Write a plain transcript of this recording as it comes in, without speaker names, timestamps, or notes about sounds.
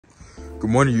Good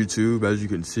morning, YouTube. As you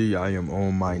can see, I am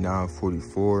on my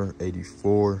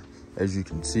 944-84. As you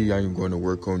can see, I am going to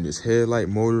work on this headlight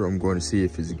motor. I'm going to see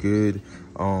if it's good.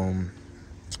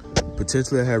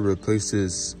 Potentially I have replaced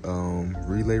this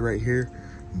relay right here,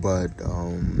 but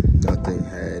nothing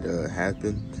had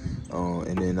happened.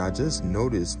 And then I just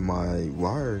noticed my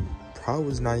wire probably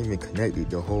was not even connected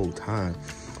the whole time.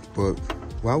 But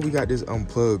while we got this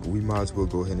unplugged, we might as well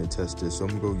go ahead and test this. So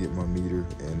I'm gonna go get my meter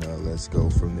and let's go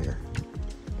from there.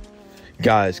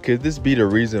 Guys, could this be the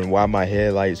reason why my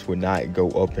headlights would not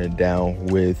go up and down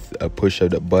with a push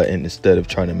of the button instead of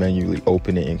trying to manually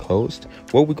open it and close?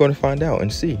 Well, we're going to find out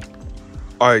and see.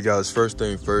 All right, guys, first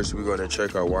thing first, we're going to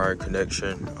check our wiring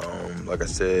connection. Like I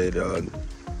said,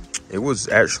 it was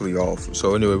actually off.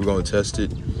 So anyway, we're going to test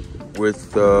it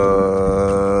with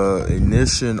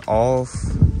ignition off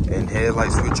and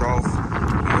headlight switch off.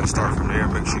 We're going to start from there,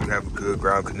 make sure you have a good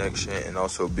ground connection and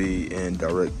also be in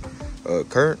direct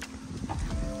current.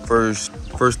 First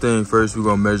thing first, we're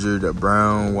gonna measure the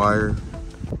brown wire.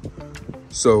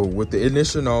 So with the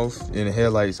ignition off and the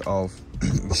headlights off,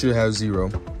 we should have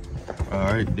 0. All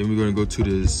right, then we're gonna go to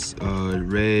this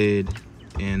red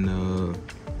and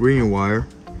green wire,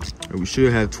 and we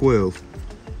should have 12.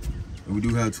 And we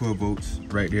do have 12 volts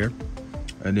right there.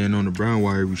 And then on the brown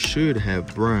wire, we should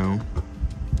have brown.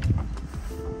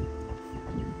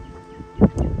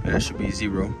 And that should be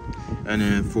 0. And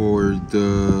then for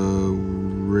the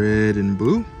red and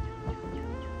blue,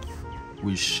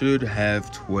 we should have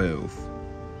 12.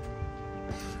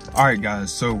 All right,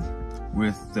 guys, so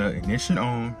with the ignition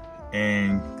on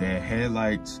and the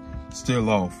headlights still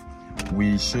off,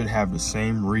 we should have the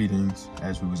same readings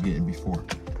as we was getting before.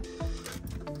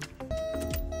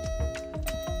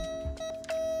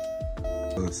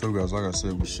 So guys, like I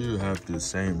said, we should have the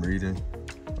same reading.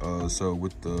 So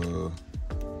with the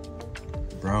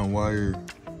brown wire,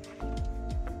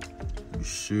 we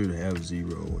should have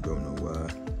 0. Don't know why,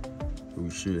 but we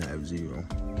should have 0.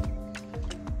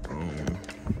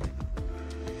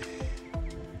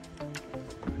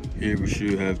 Here we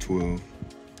should have 12,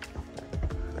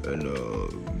 and I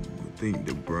think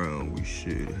the brown we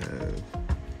should have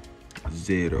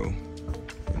 0,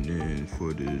 and then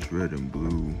for this red and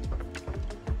blue,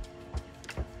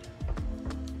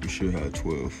 we should have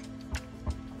 12.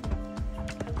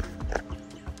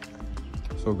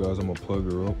 So guys, I'm gonna plug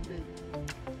her up.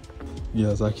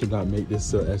 Yes, I cannot make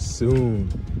this up. As soon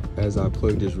as I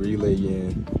plug this relay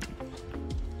in,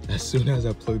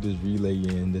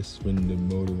 that's when the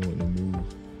motor went to move.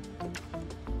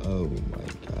 Oh my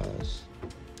gosh.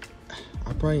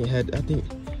 I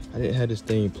didn't have this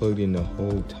thing plugged in the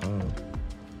whole time.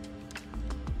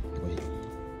 Wait,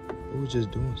 it was just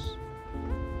doing this.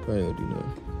 Probably don't do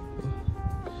nothing.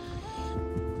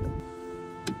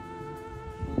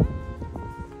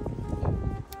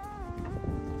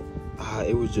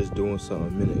 It was just doing something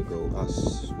a minute ago. I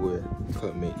swear, I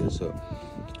couldn't make this up.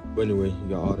 But anyway, you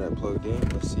got all that plugged in.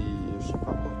 Let's see if she pop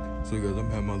up. So guys, I'm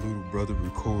having my little brother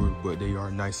record, but they are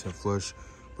nice and flush.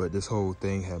 But this whole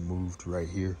thing had moved right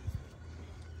here.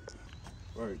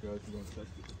 All right, guys, we're gonna test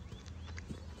it.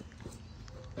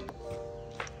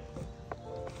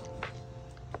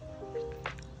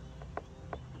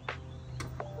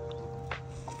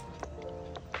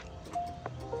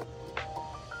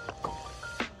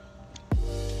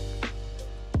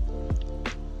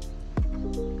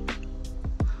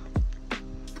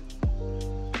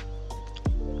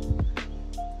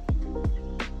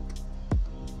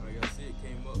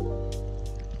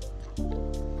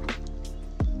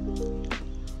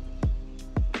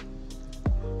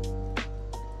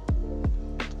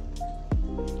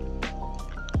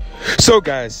 So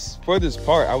guys, for this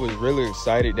part, I was really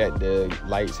excited that the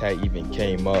lights had even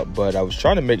came up, but I was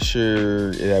trying to make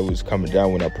sure that was coming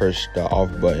down when I pressed the off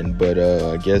button, but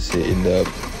I guess it ended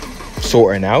up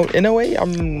sorting out in a way.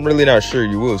 I'm really not sure.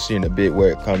 You will see in a bit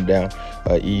where it come down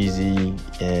easy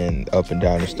and up and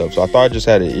down and stuff. So I thought I just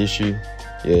had an issue.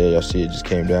 Yeah, y'all see it just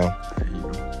came down.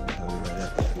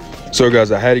 So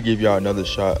guys, I had to give y'all another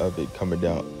shot of it coming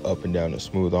down up and down and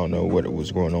smooth. I don't know what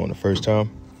was going on the first time.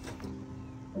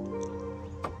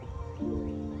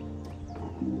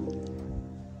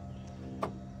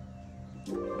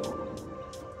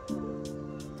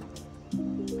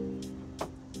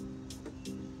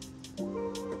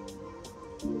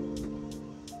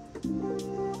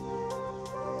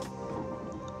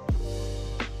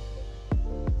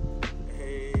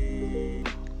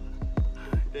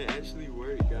 Actually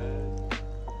worked, guys.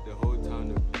 The whole time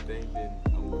the thing been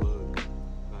unplugged.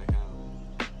 Like how?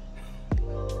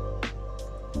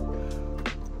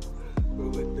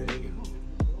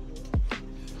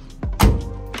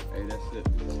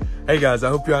 Hey guys, I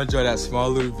hope y'all enjoyed that small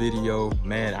little video.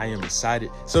 Man, I am excited.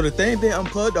 So the thing been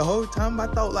unplugged the whole time. I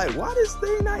thought, like, why this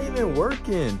thing not even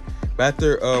working? But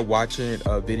after watching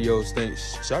videos,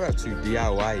 shout out to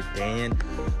DIY Dan.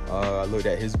 I looked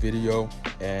at his video,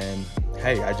 and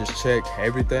hey, I just checked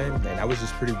everything, and that was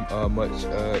just pretty much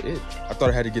it. I thought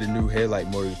I had to get a new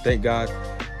headlight motor. Thank God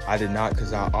I did not,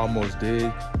 because I almost did.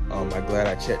 I'm glad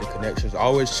I checked the connections.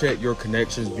 Always check your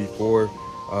connections before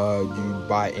you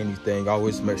buy anything.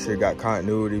 Always make sure you got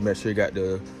continuity, make sure you got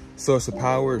the source of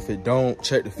power. If it don't,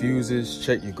 check the fuses,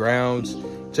 check your grounds,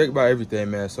 check about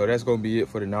everything, man. So that's gonna be it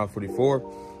for the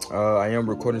 944. I am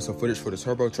recording some footage for the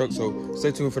turbo truck, so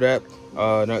stay tuned for that.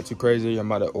 Not too crazy. I'm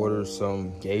about to order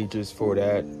some gauges for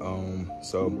that,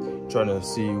 so trying to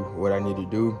see what I need to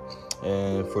do.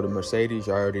 And for the Mercedes,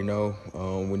 you already know,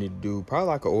 we need to do probably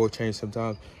like an oil change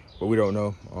sometimes, but we don't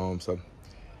know.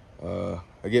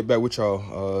 I'll get back with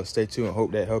y'all. Stay tuned. I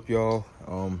hope that helped y'all.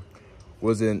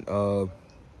 Wasn't you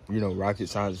know, rocket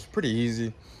science. It's pretty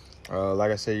easy.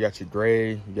 Like I said, you got your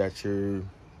gray, you got your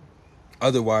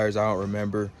other wires, I don't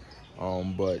remember,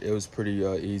 but it was pretty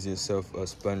easy and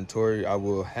self-explanatory. I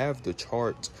will have the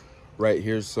chart right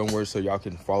here somewhere so y'all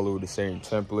can follow the same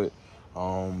template,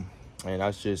 and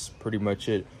that's just pretty much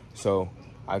it. So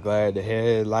I'm glad the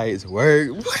headlights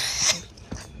work.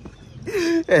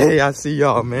 Hey, I see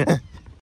y'all, man.